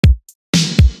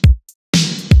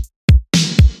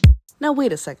Now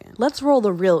wait a second, let's roll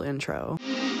the real intro.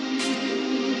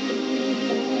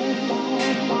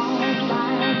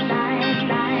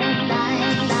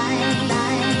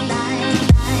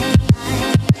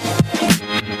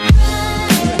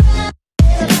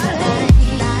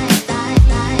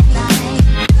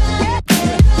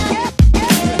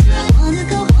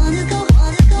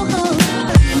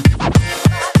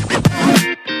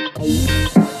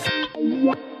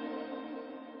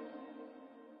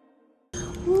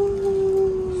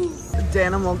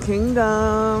 Animal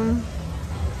Kingdom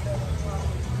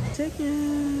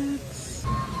tickets.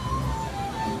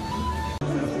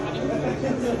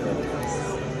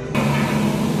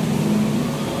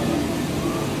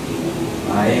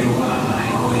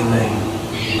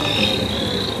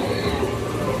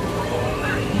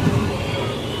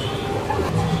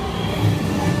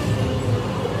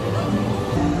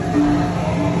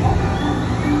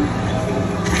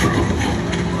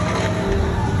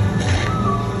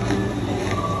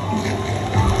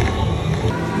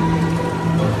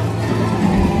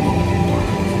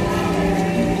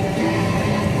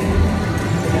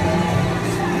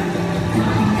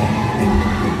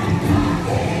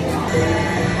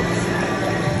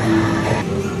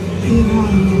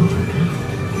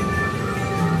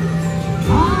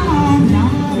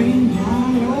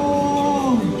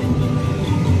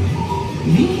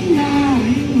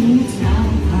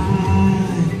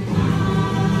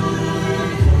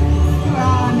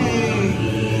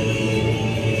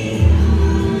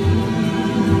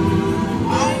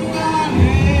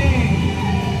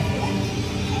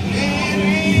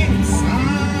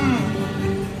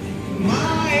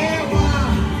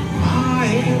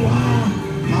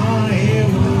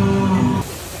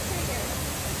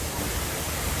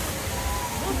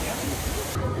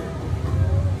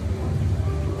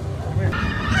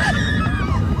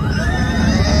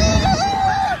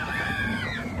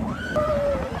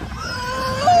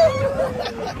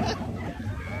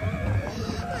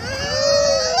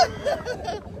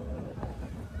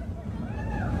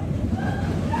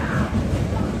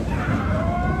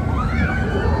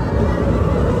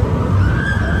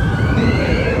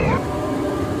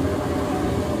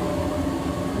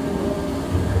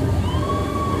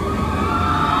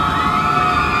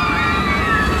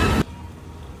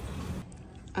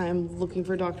 I'm looking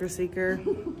for Dr. Seeker.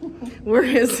 Where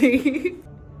is he?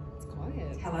 It's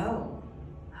quiet. Hello.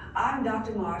 I'm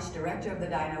Dr. Marsh, director of the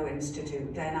Dino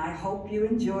Institute, and I hope you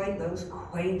enjoyed those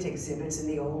quaint exhibits in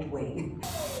the old wing.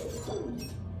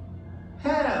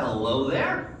 Hello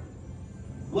there.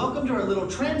 Welcome to our little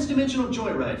trans-dimensional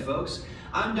joyride, folks.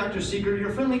 I'm Dr. Seeker,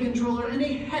 your friendly controller, and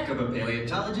a heck of a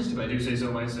paleontologist, if I do say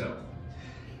so myself.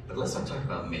 But let's not talk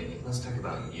about me, let's talk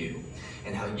about you,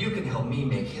 and how you can help me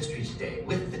make history today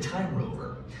with the Time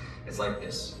Rover. It's like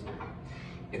this.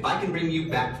 If I can bring you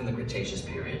back from the Cretaceous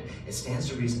period, it stands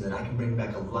to reason that I can bring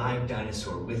back a live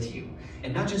dinosaur with you.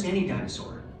 And not just any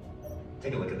dinosaur.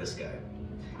 Take a look at this guy.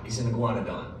 He's an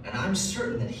iguanodon, and I'm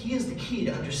certain that he is the key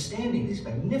to understanding these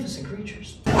magnificent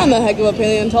creatures. I'm a heck of a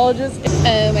paleontologist.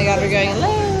 Oh my god, we're going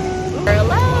low. We're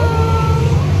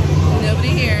low. Nobody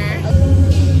here.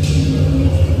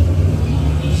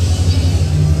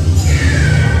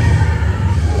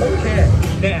 Okay,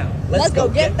 now, Let's go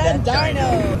get that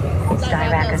dino.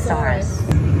 Styracosaurus.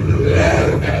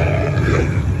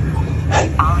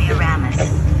 Oleoramus.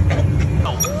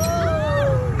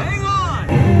 Hang on!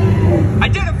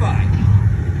 Identify!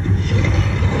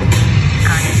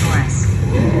 Carnotaurus.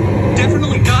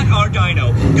 Definitely not our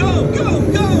dino. Go, go,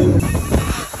 go!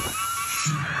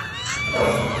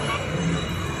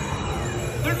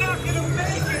 They're not gonna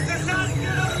make it! They're not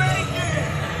gonna make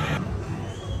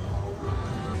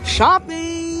it!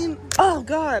 Shopping. Oh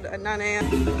god, at 9 a.m.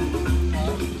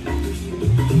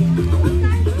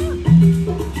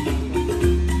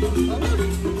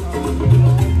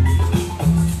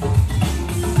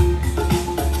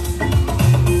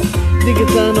 Dig a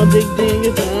tunnel, dig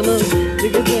a tunnel,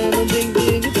 dig a tunnel, dig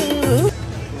a tunnel.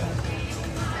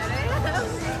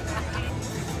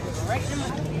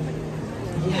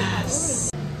 Yes.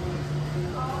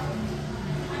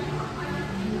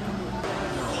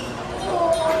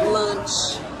 Lunch,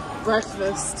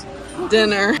 breakfast,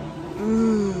 dinner.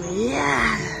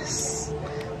 Yes.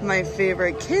 My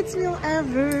favorite kids meal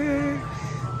ever.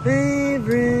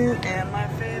 Favorite and my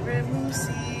favorite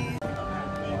Lucy.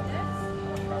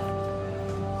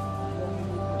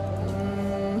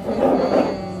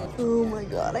 Oh my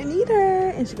god, I need her.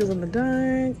 And she goes in the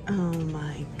dark. Oh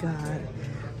my god.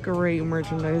 Great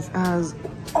merchandise as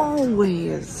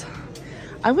always.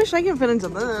 I wish I could fit into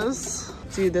this.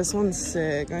 Dude, this one's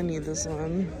sick. I need this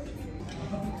one.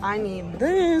 I need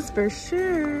this for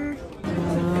sure.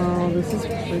 Oh, this is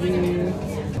pretty.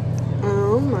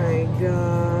 Oh my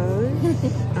god.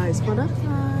 Ice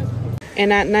butterfly.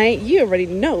 And at night, you already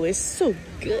know it's so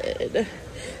good.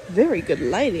 Very good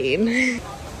lighting.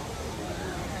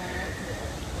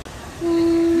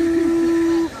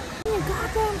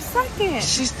 Goddamn second.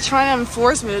 She's trying to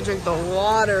force me to drink the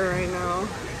water right now.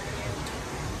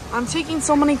 I'm taking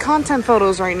so many content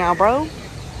photos right now, bro.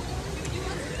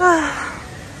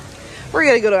 We're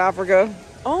gonna go to Africa.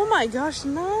 Oh my gosh,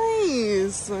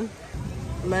 nice.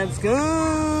 Let's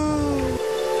go.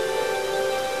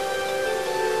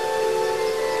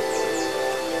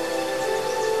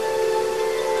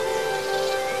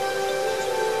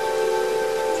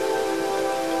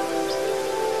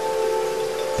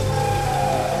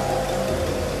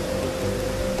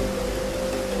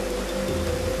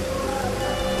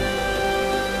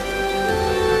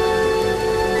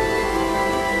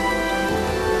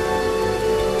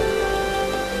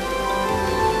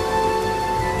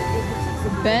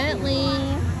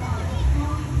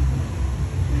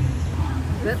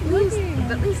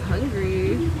 Bentley's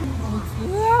hungry.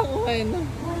 That one.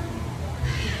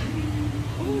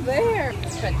 Oh, there.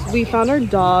 We found our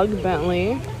dog,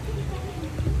 Bentley.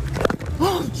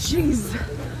 Oh, jeez.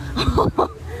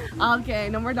 Okay,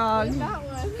 no more dogs. That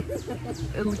one.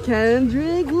 It's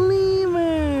Kendrick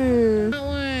Lemur. That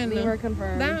one. Lemur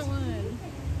confirmed. That one.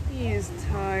 He's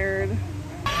tired.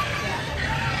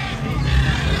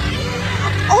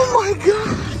 Oh my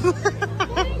god.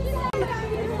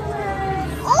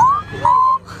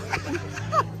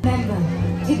 Remember,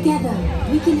 together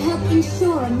we can help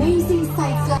ensure amazing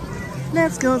sights like.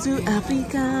 Let's go to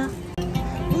Africa.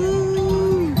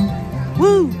 Woo,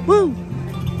 woo, woo,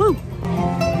 woo.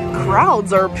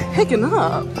 Crowds are picking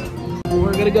up.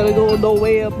 We're gonna go the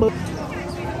way up.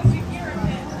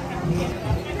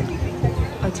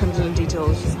 Attention to detail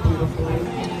is just beautiful.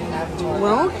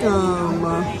 Welcome.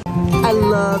 I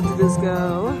love the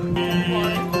disco.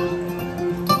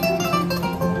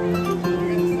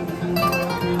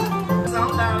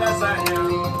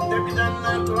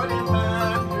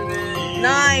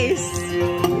 Nice.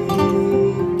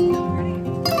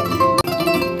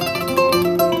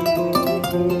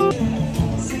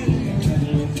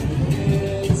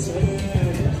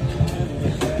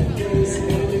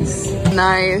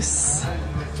 Nice.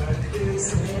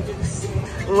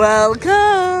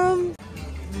 Welcome.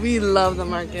 We love the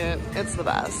market. It's the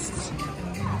best.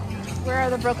 Where are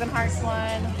the broken hearts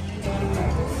one?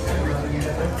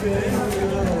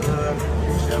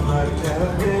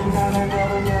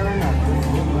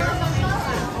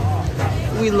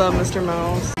 We love Mr.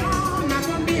 Mouse.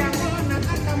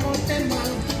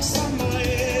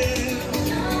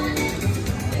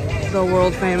 The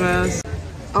world famous.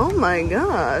 Oh my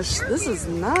gosh, this is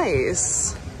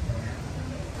nice.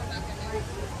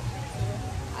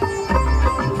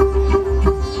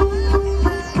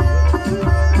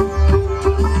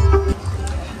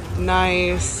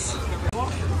 Nice.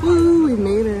 Woo, we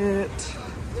made it.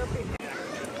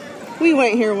 We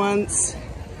went here once.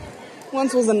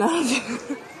 Once was enough.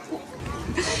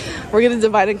 We're gonna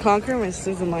divide and conquer. My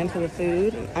sister's in line for the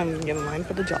food. I'm gonna get in line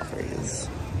for the Joffreys.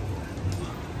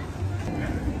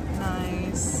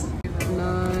 Nice.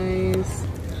 Nice.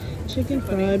 Chicken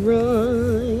fried rice.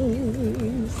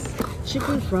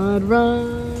 Chicken fried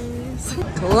rice.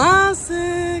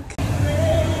 Classic.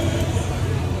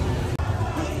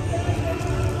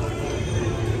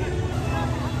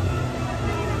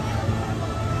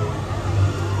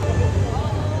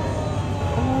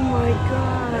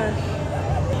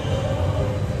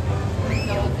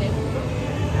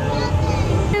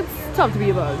 Tough to be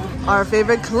a bug. Our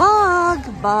favorite clock.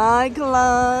 Bye,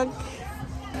 clock.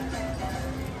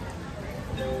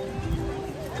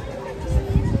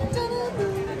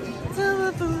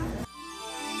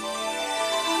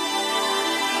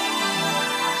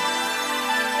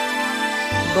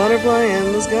 Butterfly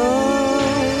in the sky.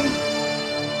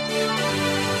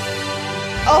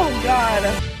 Oh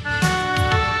God.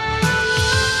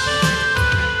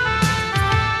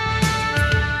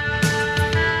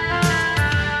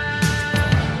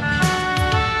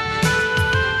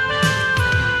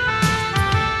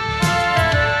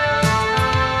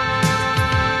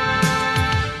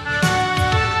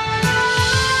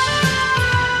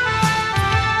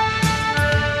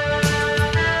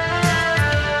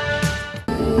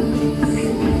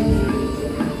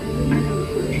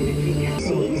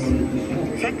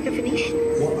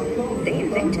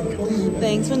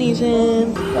 Thanks,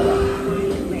 Venetian.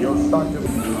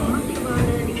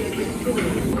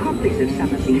 Copies of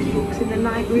some of these books in the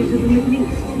libraries of the Middle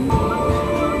East.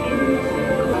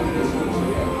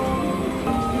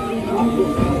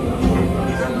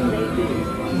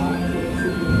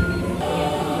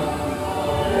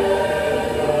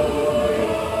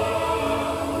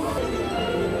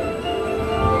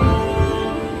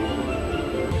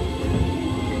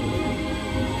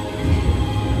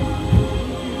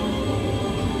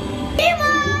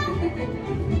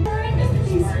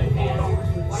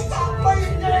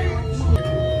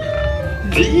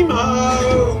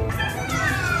 Whoa!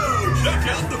 Whoa! Check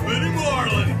out the Bitty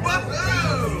Marlin! Whoa!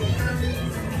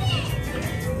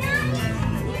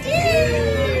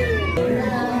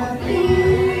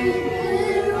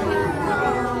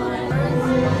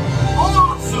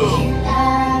 Awesome!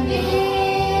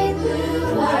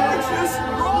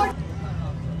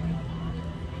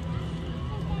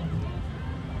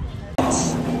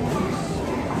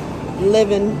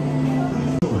 Living.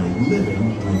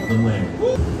 Living with the land.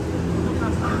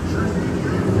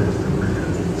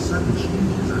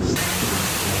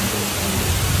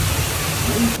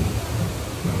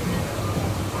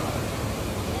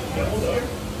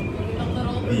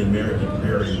 The American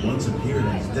prairie once appeared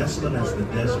as desolate as the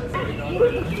desert.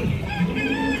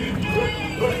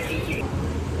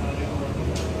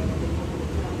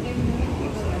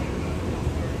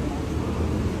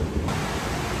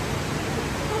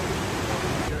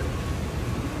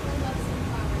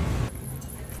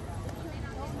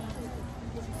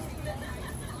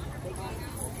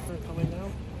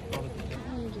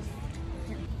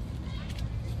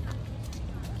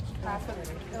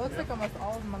 It looks like almost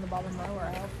all of them on the bottom row are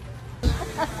out.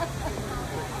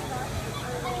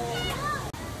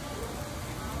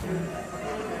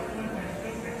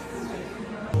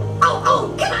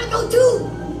 Oh, can I go too?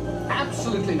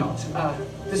 Absolutely not.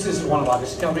 This is one of our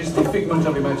discoveries, the figment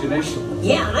of imagination.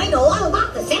 Yeah, I know all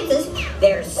about the senses.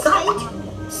 There's sight,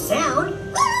 sound,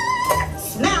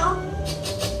 smell,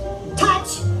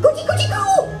 touch, coochie coochie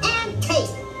coo, and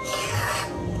taste.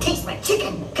 Taste my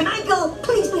chicken. Can I go?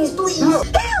 Please, please, please. No.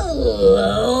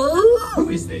 Hello? Who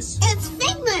is this? It's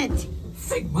Figment.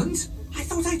 Figment? I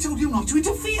thought I told you not to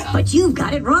interfere. But you've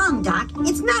got it wrong, Doc.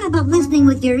 It's not about listening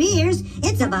with your ears.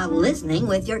 It's about listening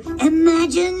with your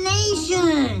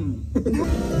imagination.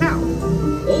 Now,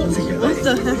 all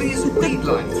together, please read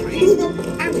line 3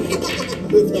 and hit.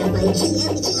 With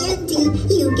F-I-G-M-E-N-T,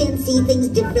 you can see things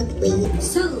differently.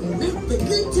 So let the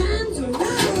good times roll.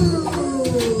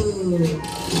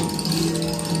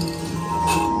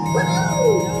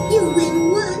 Whoa! You win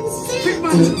 1 cent.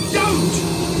 Figment, don't!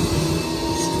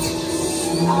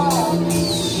 Oh,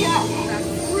 yeah, that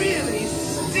really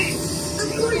stinks.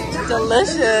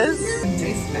 Delicious.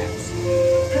 Taste maps.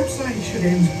 Perhaps I should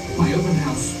end my open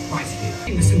house right here.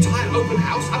 In this entire open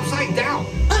house upside down.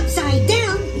 Upside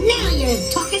down? Now you're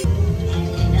talking.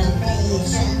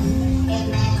 Imagination,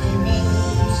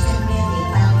 really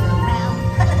wound around.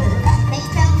 They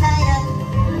fell tied up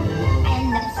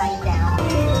and upside down.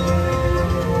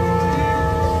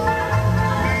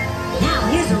 Now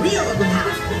here's a real open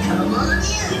house. Come on in.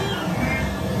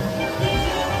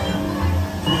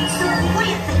 So what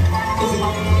do you think? Is it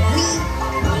me?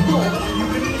 More than you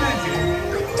can imagine.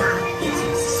 But Doc, it's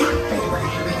exactly what I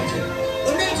imagined.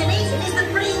 Imagination is the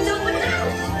brain's open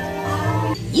house.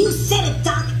 You said it,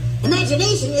 Doc.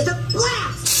 Imagination is a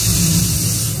blast.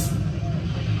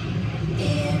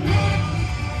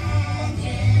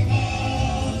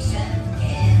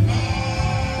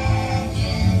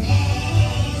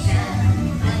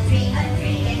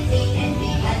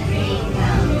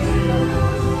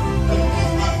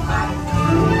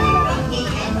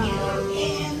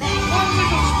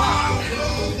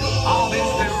 Of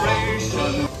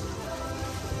inspiration.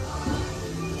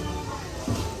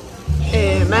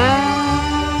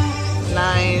 Amen.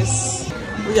 Nice.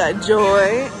 We got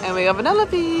Joy and we got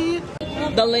Vanellope.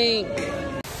 The link.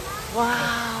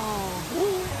 Wow.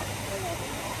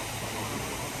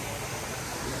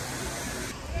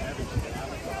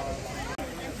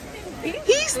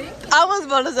 I was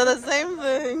about to say the same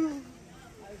thing.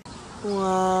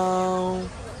 Wow.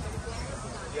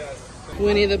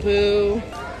 Winnie the Pooh.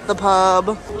 The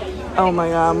pub. Oh my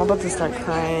god, I'm about to start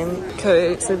crying.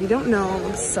 Okay, so if you don't know, I'm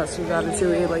obsessed with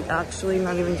Ratatouille. Like, actually,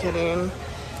 not even kidding.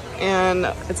 And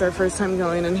it's our first time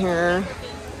going in here.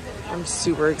 I'm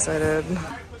super excited.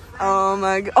 Oh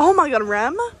my god,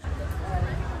 Rem?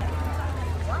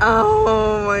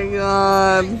 Oh my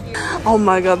god. Oh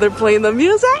my god, they're playing the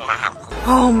music.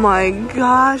 Oh my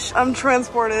gosh, I'm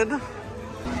transported.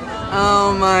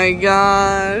 Oh my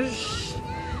gosh.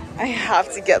 I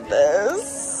have to get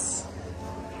this.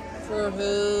 For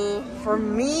who? For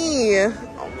me.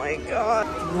 Oh my god.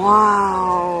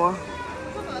 Wow.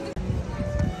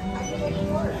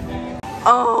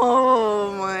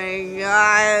 Oh my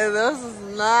god, this is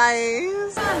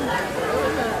nice.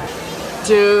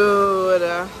 Dude.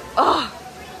 Oh,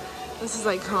 this is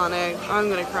iconic. I'm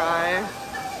gonna cry.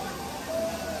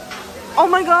 Oh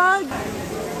my god.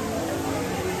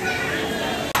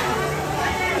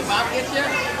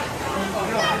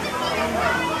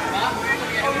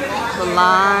 The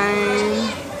line.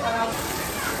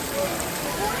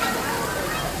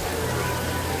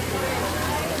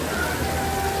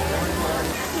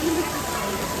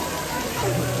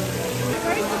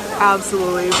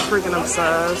 absolutely freaking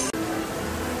obsessed.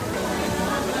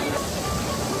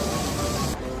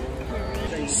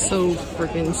 So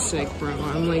freaking sick, bro.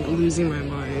 I'm like losing my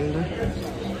mind.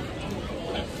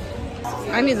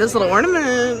 I need this little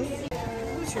ornament.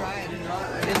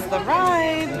 It's the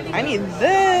ride. I need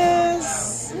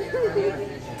this.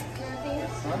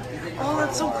 Oh,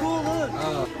 that's so cool. Look.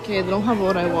 Okay, they don't have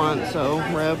what I want, so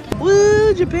rip.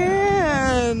 Woo,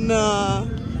 Japan.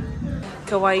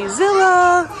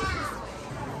 Kawaii-zilla.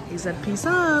 He said, peace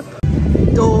up.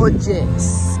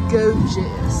 Gorgeous.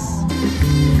 Gorgeous.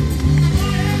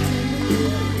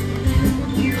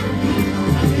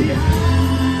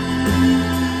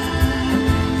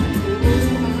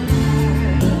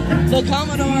 The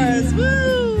Commodores,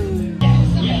 woo! Thank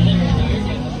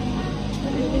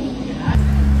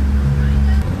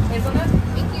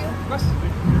you.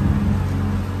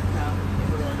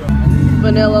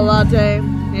 Vanilla latte,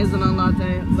 hazelnut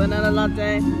latte, vanilla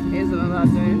latte, hazelnut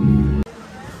latte.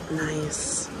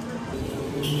 Nice.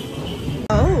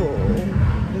 Oh,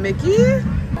 Mickey?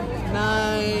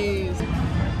 Nice.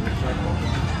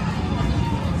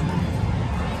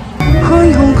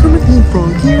 Hi, homecoming people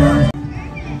here.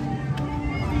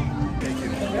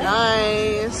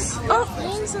 Nice. Oh,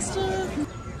 hey, sister.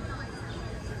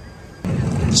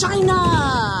 China.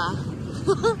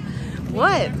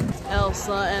 What?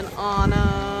 Elsa and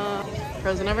Anna.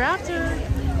 Frozen Ever After.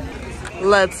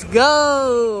 Let's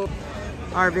go.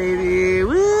 Our baby.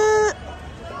 Woo.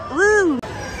 Woo.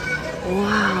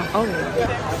 Wow. Oh.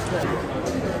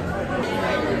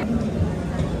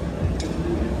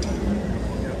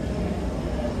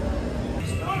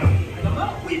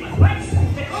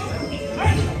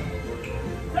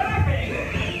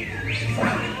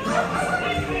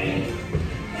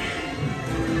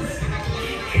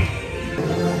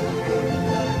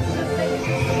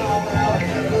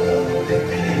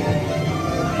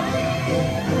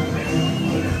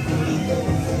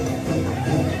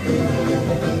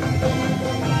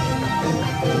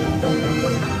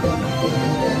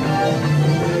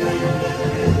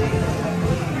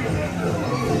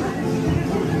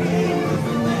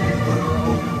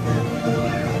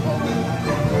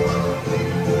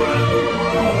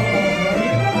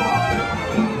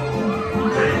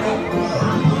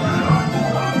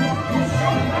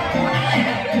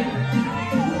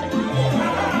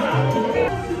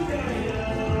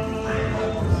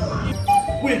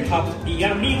 We're Puppy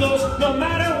Amigos, no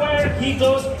matter where he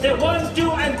goes. The 1,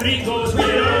 2, and 3 goes,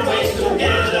 we're always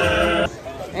together.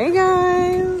 Hey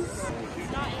guys.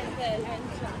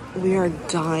 We are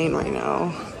dying right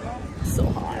now. So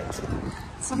hot.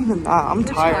 It's not even that. I'm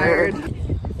tired.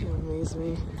 You amaze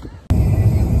me.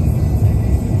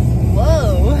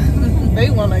 Whoa. They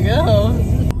want to go.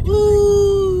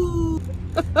 Woo.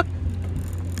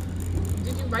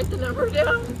 Did you write the number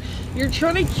down? You're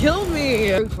trying to kill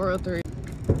me. 403.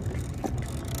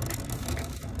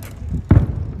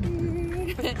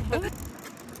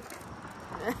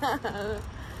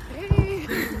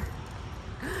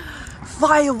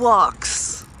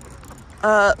 Fireworks.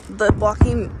 The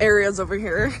blocking areas over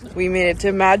here. We made it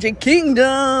to Magic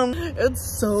Kingdom.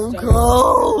 It's so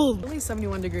cold. Only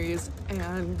 71 degrees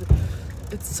and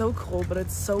it's so cold, but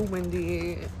it's so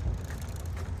windy.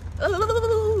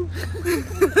 Oh.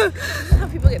 How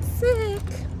people get sick.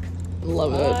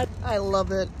 Love it. I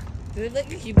love it. Did they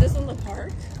let you keep this in the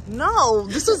park? No,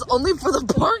 this is only for the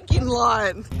parking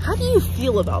lot. How do you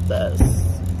feel about this? I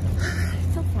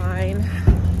feel fine.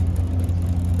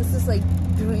 This is like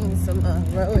doing some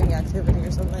rowing activity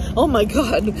or something. Oh my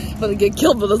god, I'm gonna get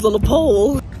killed by this little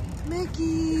pole.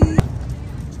 Mickey.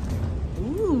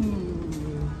 Ooh,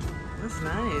 that's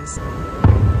nice.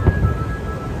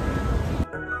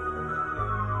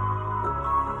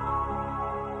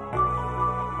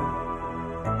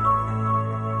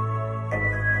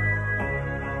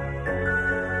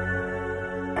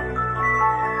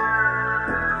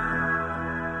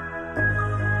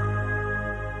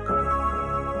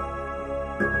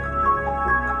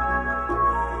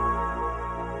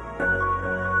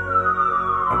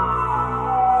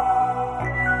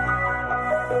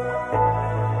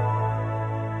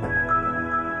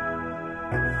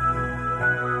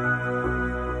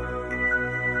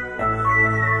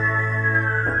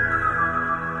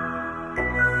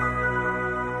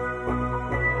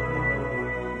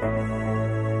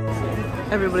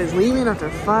 Everybody's leaving after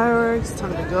fireworks.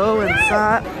 Time to go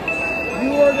inside.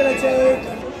 You are gonna take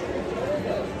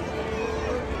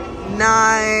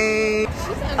 9.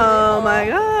 Oh my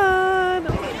god.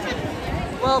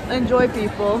 Well, enjoy,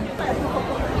 people.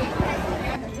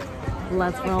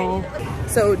 Let's roll.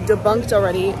 So debunked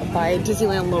already by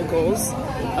Disneyland locals.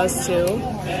 us too.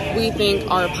 We think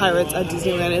our pirates at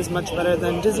Disneyland is much better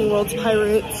than Disney World's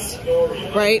pirates,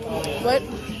 right? What?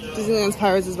 Disneyland's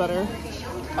pirates is better.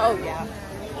 Oh yeah.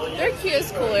 Their queue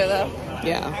is cooler though.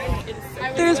 Yeah.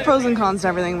 There's pros and cons to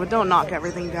everything, but don't knock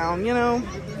everything down, you know?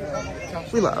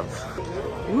 We love.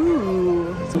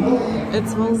 Ooh. It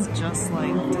smells just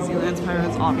like Disneyland's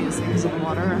pirates, obviously because of the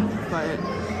water, but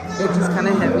it just kind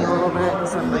of hit me a little bit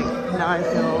because I'm like, now I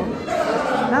feel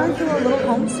a little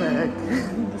homesick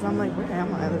because I'm like, where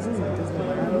am I? This isn't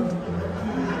Disneyland.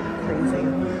 Crazy.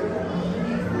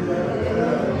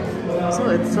 So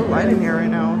it's so light in here right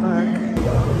now. What the heck?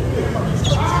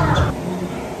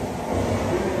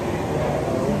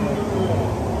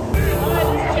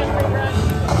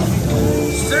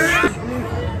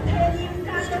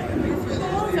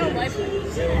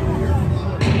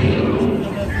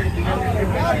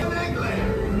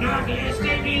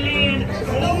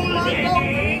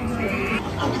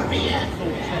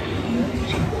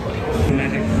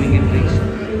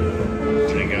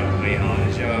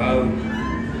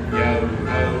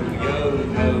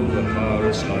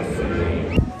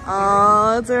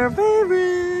 Oh, it's our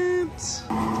favorite.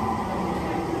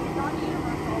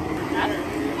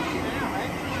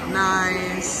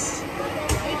 Nice.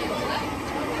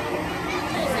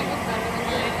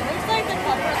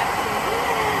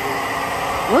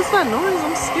 What's that noise?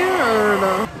 I'm scared.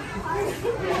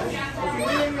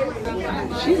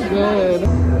 She's good.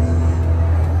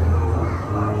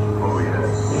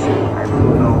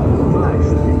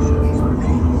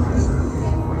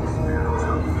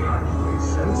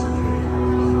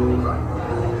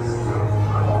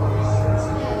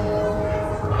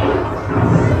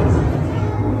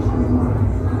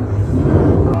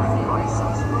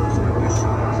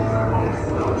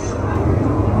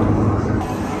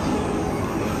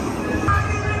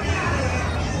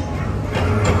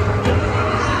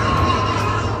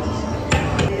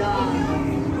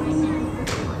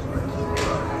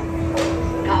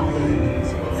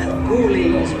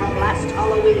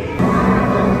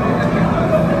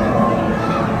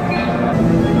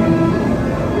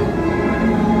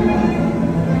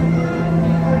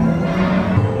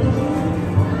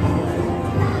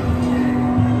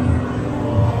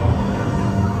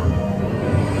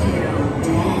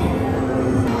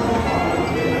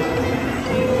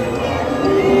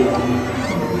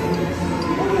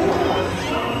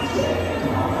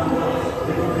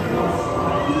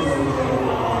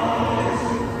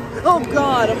 Oh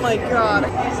God, oh my God.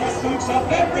 Books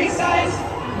of every size.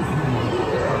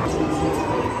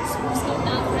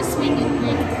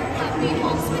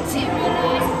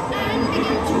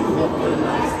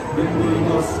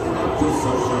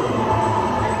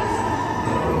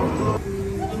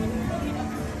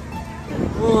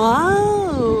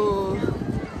 Wow.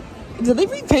 Did they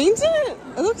repaint it?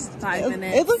 It looks 5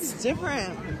 minutes. It looks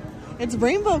different. It's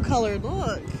rainbow colored,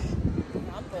 look.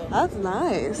 That's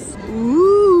nice.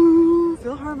 Ooh,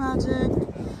 feel her magic.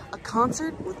 A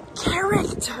concert with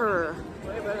character.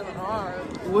 Way better than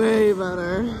ours. Way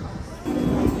better.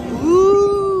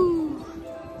 Ooh,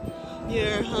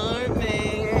 your heart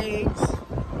makes.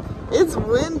 It's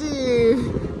windy.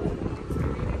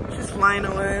 She's flying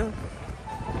away.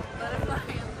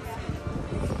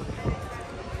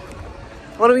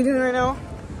 What are we doing right now?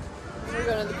 We're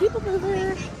going to the people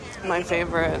mover. It's my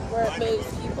favorite. Where it moves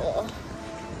people.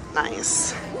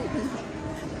 Nice.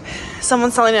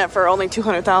 Someone's selling it for only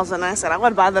 $200,000. I said I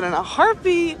would buy that in a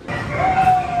heartbeat.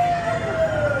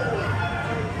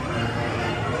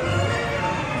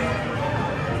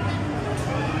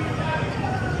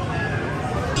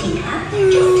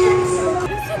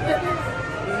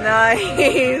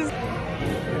 Nice.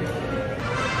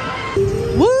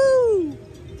 Woo!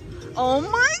 Oh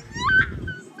my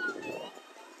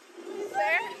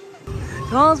God!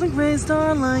 Cosmic Rays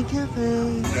Starlight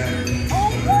Cafe.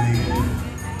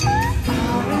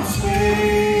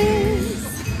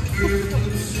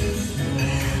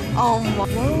 Oh my.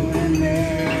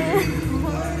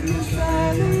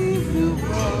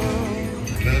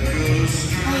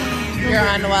 You're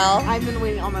unwell. I've been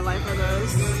waiting all my life for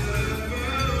this.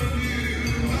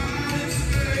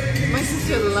 My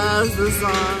sister loves this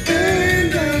song.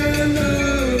 And I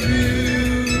love you.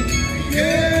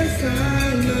 Yes, I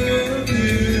love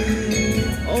you.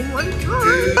 Oh my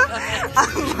God.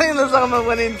 I'm playing this on my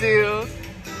wedding too.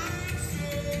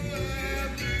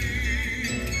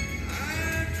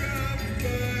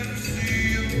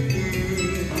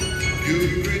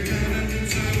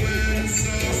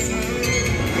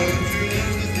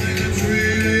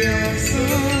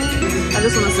 I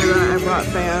just want to say that I brought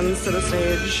fans to the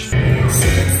stage.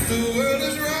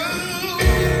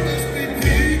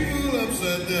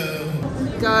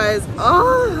 Go!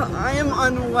 Oh, I am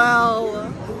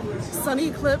unwell. Sunny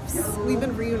Eclipse, we've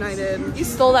been reunited. You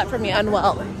stole that from me,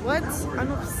 unwell. What?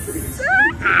 I'm upset.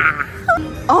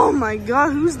 Oh my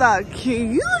god, who's that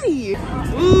cutie?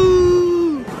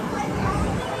 Ooh.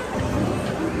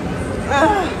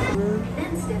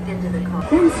 Then step into the car.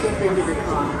 Then step into the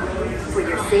car. For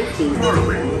your safety.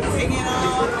 Hang it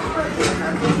out.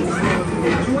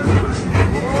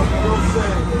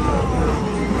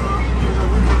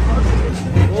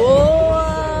 Whoa.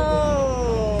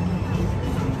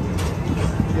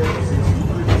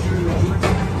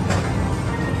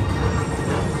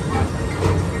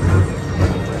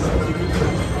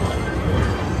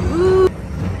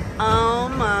 Oh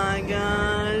my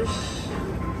gosh.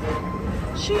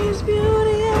 She's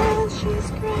beauty and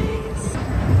she's grace.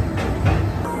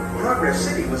 Progress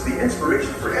City was the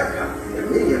inspiration for Epcot, and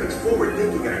many of its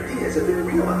forward-thinking ideas have been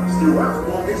realized throughout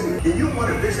Walt Disney. And you'll want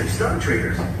to visit Star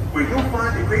Traders, where you'll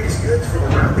find the greatest goods from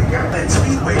around the galaxy. And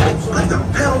Speedway, put the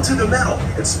pedal to the metal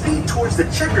and speed towards the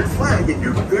checkered flag in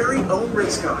your very own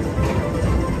race car.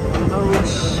 Oh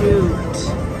shoot.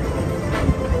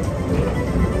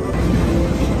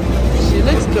 She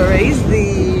looks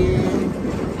crazy.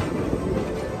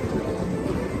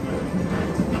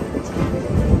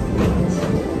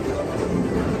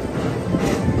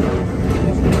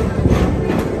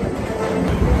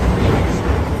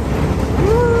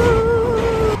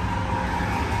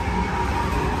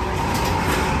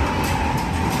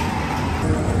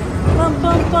 Bum,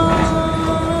 bum, bum.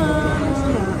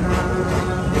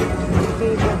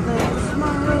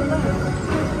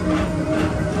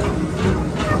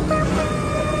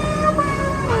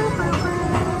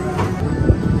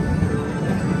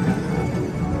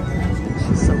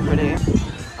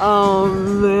 Oh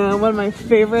man, one of my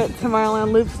favorite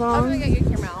Tomorrowland Loop songs. I'm gonna get your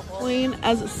camera out. Playing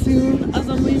as soon as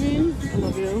I'm leaving. I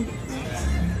love you.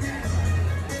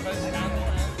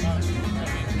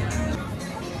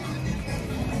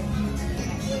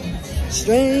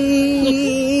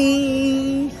 Strange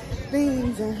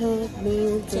things are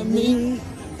happening to me.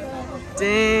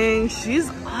 Dang, she's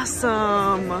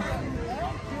awesome.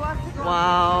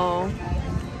 Wow.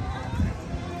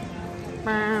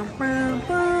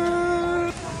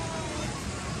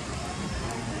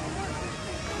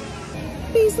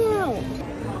 Peace out.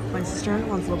 My sister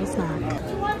wants a little snack.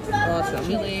 Awesome.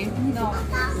 Chili.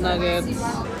 Nuggets.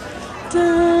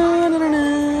 Da, da, da,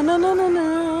 da, da, da, da, da.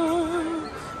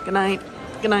 Good night.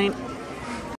 Good night.